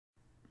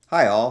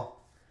Hi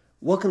all,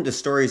 welcome to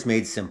Stories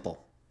Made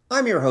Simple.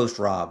 I'm your host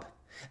Rob,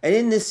 and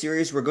in this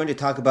series we're going to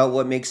talk about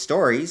what makes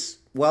stories,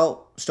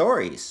 well,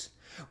 stories.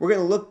 We're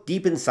going to look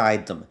deep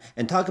inside them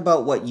and talk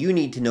about what you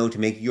need to know to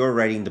make your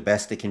writing the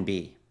best it can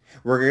be.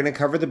 We're going to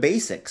cover the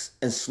basics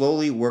and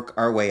slowly work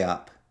our way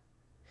up.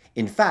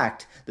 In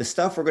fact, the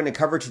stuff we're going to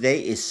cover today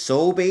is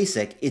so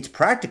basic it's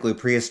practically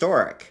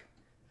prehistoric.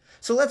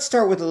 So let's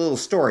start with a little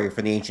story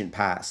from the ancient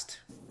past.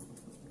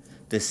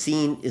 The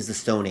scene is the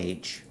Stone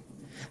Age.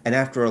 And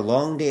after a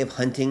long day of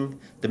hunting,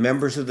 the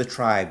members of the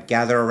tribe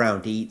gather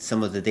around to eat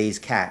some of the day's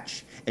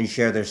catch and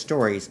share their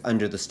stories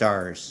under the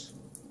stars.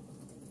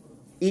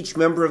 Each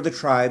member of the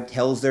tribe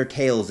tells their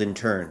tales in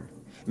turn,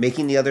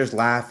 making the others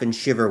laugh and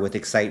shiver with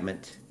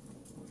excitement.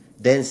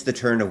 Then it's the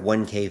turn of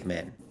one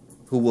caveman,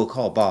 who we'll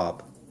call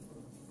Bob.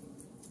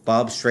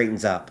 Bob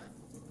straightens up,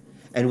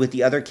 and with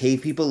the other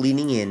cave people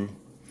leaning in,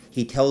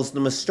 he tells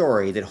them a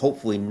story that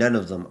hopefully none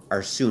of them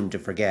are soon to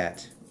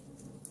forget.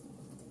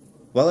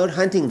 While out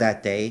hunting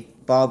that day,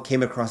 Bob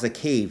came across a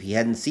cave he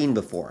hadn't seen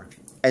before,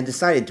 and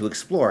decided to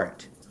explore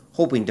it,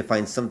 hoping to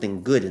find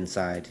something good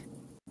inside.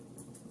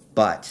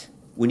 But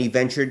when he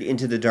ventured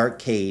into the dark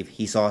cave,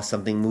 he saw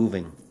something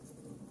moving.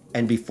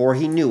 And before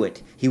he knew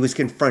it, he was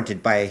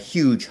confronted by a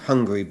huge,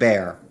 hungry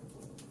bear.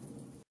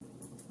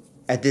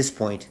 At this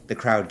point, the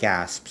crowd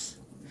gasps,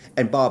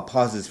 and Bob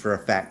pauses for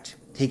effect,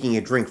 taking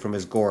a drink from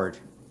his gourd.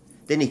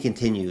 Then he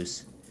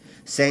continues,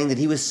 saying that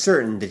he was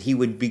certain that he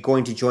would be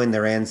going to join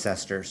their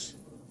ancestors.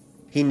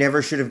 He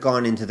never should have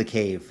gone into the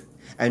cave,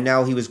 and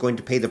now he was going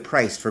to pay the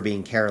price for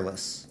being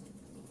careless.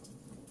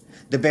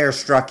 The bear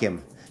struck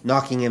him,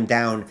 knocking him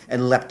down,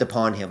 and leapt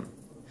upon him.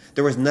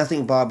 There was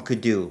nothing Bob could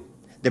do.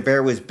 The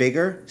bear was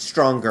bigger,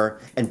 stronger,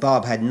 and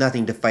Bob had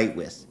nothing to fight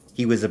with.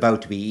 He was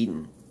about to be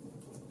eaten.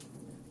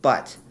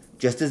 But,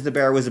 just as the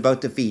bear was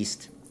about to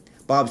feast,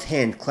 Bob's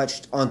hand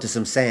clutched onto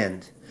some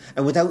sand,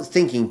 and without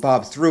thinking,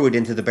 Bob threw it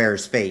into the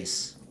bear's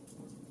face.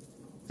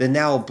 The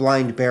now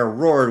blind bear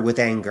roared with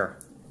anger.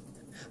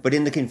 But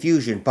in the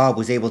confusion, Bob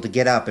was able to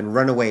get up and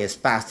run away as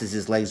fast as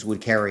his legs would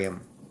carry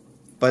him.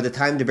 By the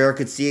time the bear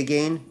could see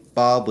again,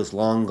 Bob was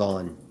long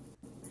gone.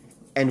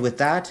 And with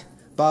that,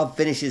 Bob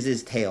finishes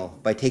his tale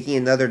by taking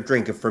another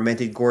drink of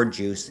fermented gourd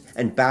juice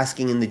and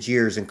basking in the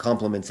jeers and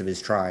compliments of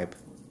his tribe.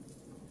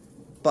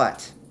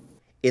 But,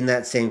 in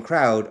that same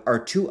crowd are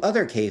two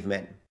other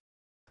cavemen.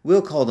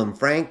 We'll call them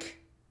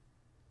Frank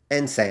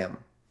and Sam.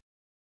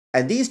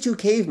 And these two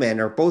cavemen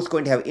are both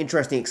going to have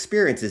interesting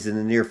experiences in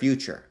the near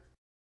future.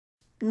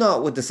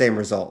 Not with the same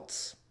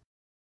results.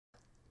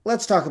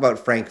 Let's talk about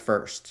Frank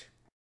first.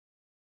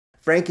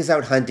 Frank is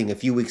out hunting a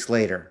few weeks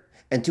later,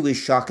 and to his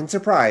shock and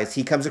surprise,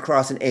 he comes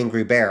across an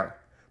angry bear,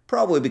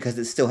 probably because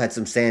it still had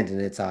some sand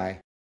in its eye.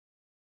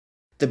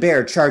 The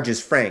bear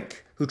charges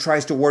Frank, who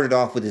tries to ward it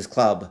off with his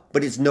club,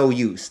 but it's no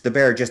use. The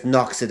bear just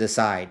knocks it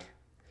aside.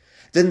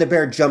 Then the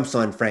bear jumps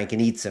on Frank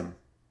and eats him.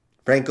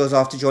 Frank goes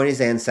off to join his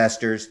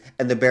ancestors,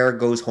 and the bear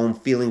goes home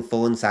feeling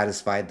full and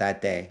satisfied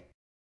that day.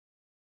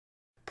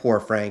 Poor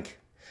Frank.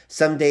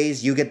 Some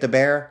days you get the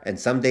bear, and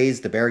some days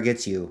the bear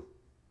gets you.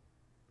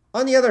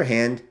 On the other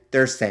hand,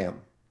 there's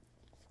Sam.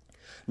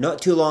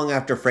 Not too long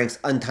after Frank's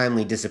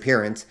untimely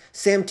disappearance,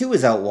 Sam too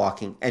is out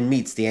walking and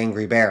meets the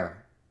angry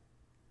bear.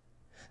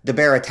 The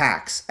bear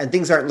attacks, and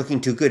things aren't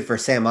looking too good for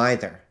Sam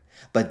either.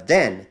 But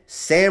then,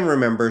 Sam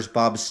remembers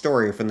Bob's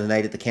story from the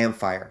night at the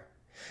campfire.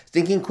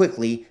 Thinking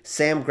quickly,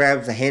 Sam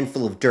grabs a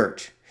handful of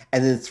dirt,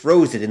 and then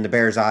throws it in the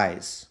bear's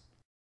eyes.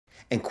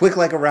 And quick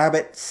like a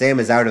rabbit, Sam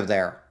is out of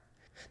there.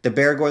 The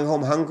bear going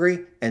home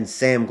hungry, and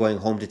Sam going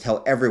home to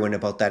tell everyone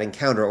about that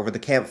encounter over the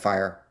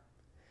campfire.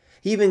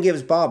 He even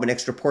gives Bob an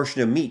extra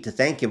portion of meat to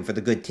thank him for the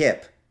good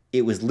tip.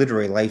 It was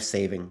literally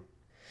life-saving.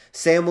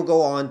 Sam will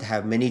go on to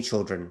have many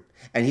children,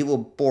 and he will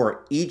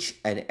bore each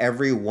and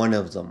every one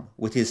of them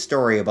with his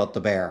story about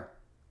the bear.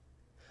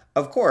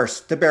 Of course,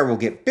 the bear will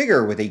get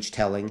bigger with each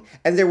telling,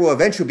 and there will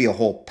eventually be a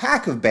whole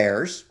pack of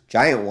bears,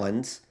 giant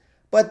ones,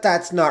 but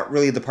that's not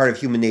really the part of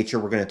human nature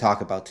we're going to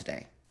talk about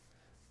today.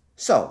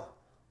 So,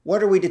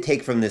 what are we to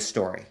take from this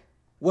story?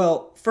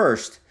 Well,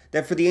 first,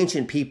 that for the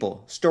ancient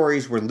people,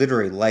 stories were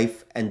literally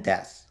life and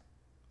death.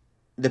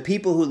 The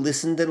people who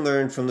listened and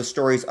learned from the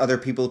stories other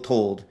people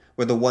told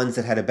were the ones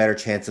that had a better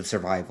chance of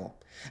survival,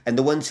 and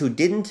the ones who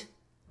didn't,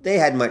 they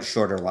had much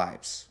shorter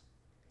lives.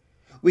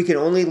 We can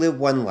only live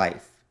one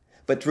life,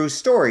 but through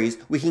stories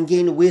we can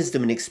gain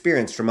wisdom and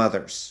experience from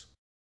others.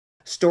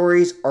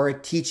 Stories are a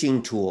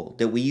teaching tool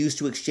that we use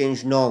to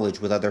exchange knowledge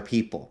with other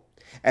people,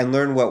 and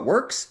learn what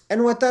works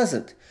and what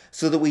doesn't,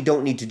 so that we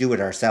don't need to do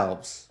it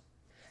ourselves.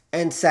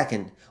 And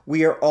second,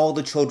 we are all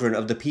the children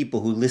of the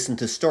people who listened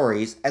to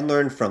stories and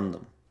learned from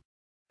them.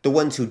 The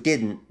ones who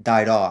didn't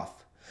died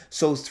off.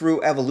 So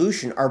through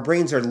evolution, our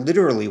brains are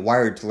literally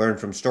wired to learn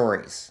from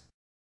stories.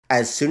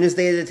 As soon as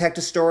they detect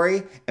a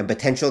story and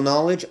potential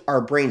knowledge,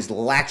 our brains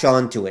latch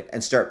onto it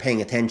and start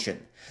paying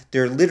attention.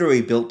 They're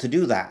literally built to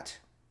do that.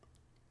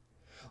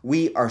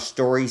 We are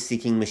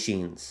story-seeking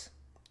machines.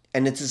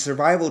 And it's a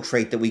survival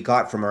trait that we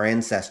got from our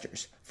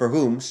ancestors, for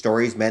whom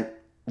stories meant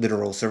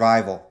literal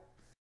survival.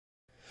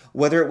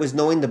 Whether it was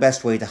knowing the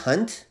best way to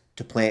hunt,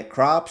 to plant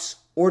crops,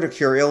 or to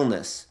cure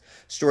illness,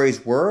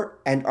 stories were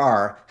and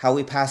are how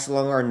we pass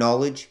along our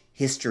knowledge,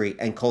 history,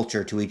 and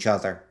culture to each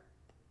other.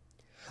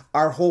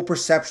 Our whole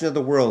perception of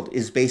the world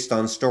is based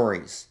on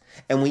stories,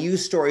 and we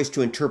use stories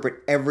to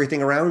interpret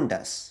everything around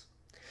us.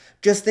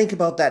 Just think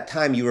about that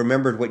time you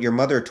remembered what your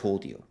mother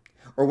told you,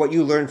 or what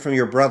you learned from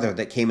your brother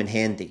that came in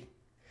handy.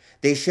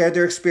 They shared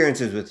their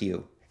experiences with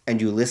you,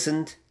 and you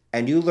listened,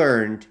 and you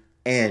learned,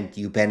 and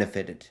you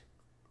benefited.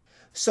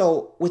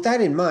 So, with that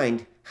in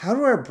mind, how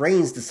do our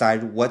brains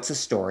decide what's a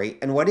story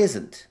and what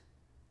isn't?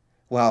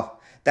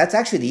 Well, that's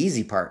actually the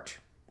easy part.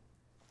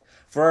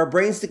 For our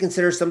brains to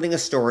consider something a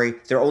story,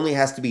 there only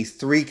has to be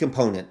 3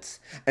 components,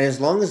 and as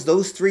long as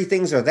those 3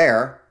 things are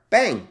there,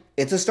 bang,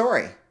 it's a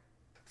story.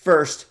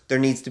 First, there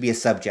needs to be a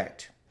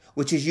subject,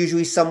 which is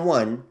usually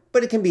someone,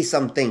 but it can be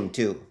something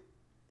too.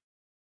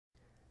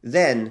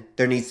 Then,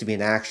 there needs to be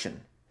an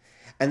action,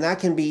 and that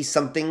can be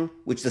something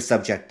which the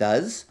subject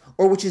does,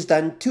 or which is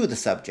done to the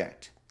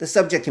subject. The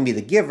subject can be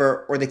the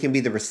giver, or they can be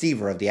the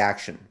receiver of the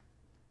action.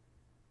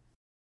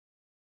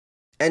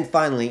 And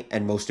finally,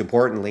 and most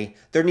importantly,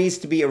 there needs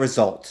to be a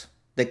result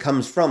that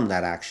comes from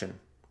that action.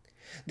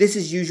 This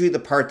is usually the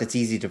part that's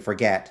easy to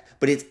forget,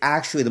 but it's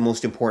actually the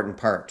most important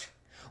part.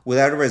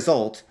 Without a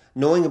result,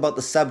 knowing about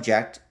the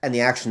subject and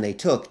the action they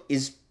took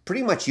is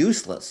pretty much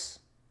useless.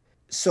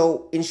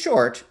 So, in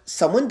short,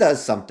 someone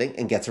does something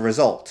and gets a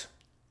result.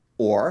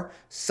 Or,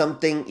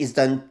 something is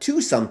done to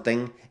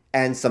something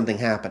and something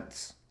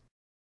happens.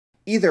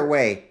 Either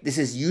way, this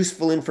is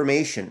useful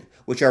information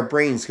which our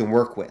brains can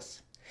work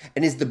with,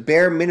 and is the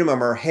bare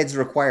minimum our heads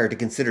require to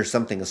consider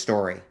something a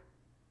story.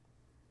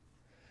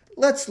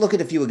 Let's look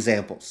at a few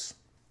examples.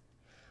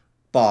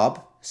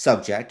 Bob,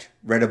 subject,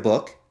 read a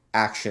book,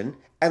 action,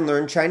 and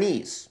learned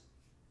Chinese.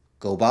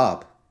 Go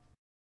Bob.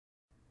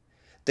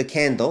 The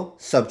candle,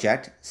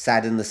 subject,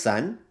 sat in the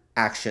sun,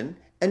 action,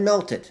 and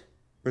melted.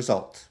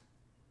 Result.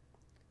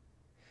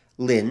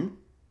 Lin,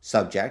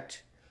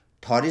 subject,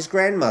 taught his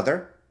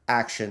grandmother,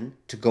 action,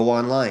 to go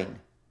online.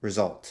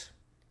 Result.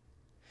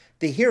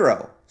 The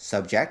hero,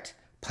 subject,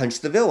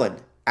 punched the villain,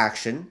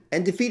 action,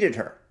 and defeated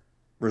her.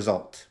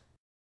 Result.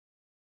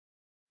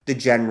 The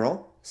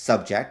general,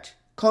 subject,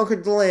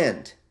 conquered the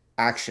land,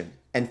 action,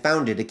 and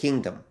founded a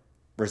kingdom.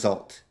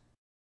 Result.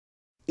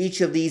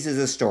 Each of these is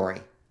a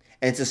story,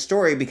 and it's a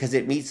story because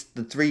it meets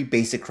the 3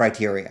 basic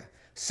criteria: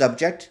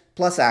 subject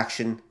plus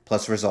action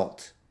plus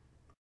result.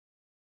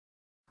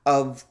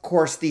 Of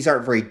course, these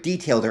aren't very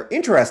detailed or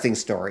interesting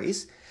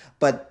stories,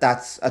 but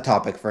that's a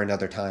topic for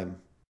another time.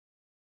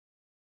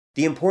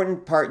 The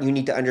important part you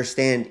need to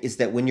understand is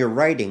that when you're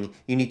writing,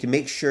 you need to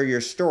make sure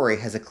your story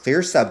has a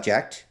clear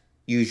subject,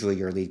 usually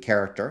your lead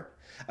character,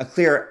 a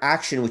clear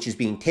action which is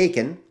being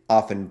taken,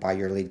 often by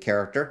your lead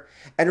character,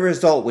 and a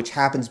result which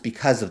happens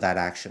because of that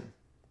action.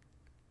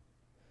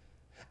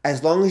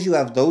 As long as you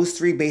have those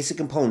 3 basic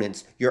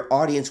components, your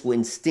audience will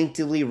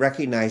instinctively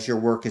recognize your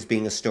work as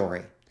being a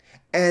story,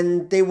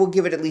 and they will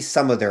give it at least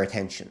some of their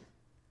attention.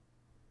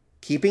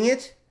 Keeping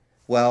it?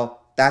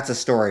 Well, that's a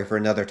story for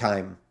another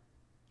time.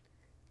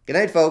 Good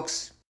night,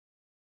 folks.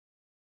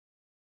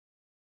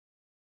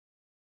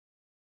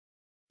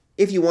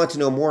 If you want to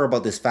know more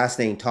about this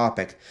fascinating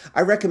topic,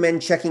 I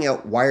recommend checking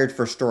out Wired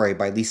for Story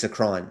by Lisa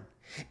Cron.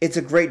 It's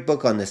a great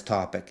book on this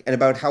topic and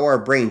about how our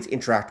brains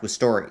interact with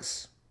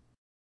stories.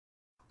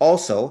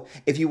 Also,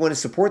 if you want to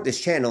support this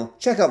channel,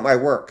 check out my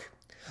work.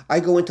 I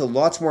go into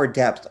lots more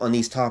depth on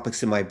these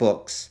topics in my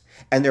books,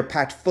 and they're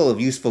packed full of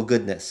useful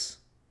goodness.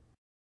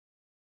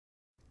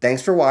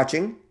 Thanks for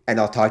watching, and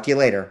I'll talk to you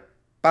later.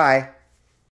 Bye!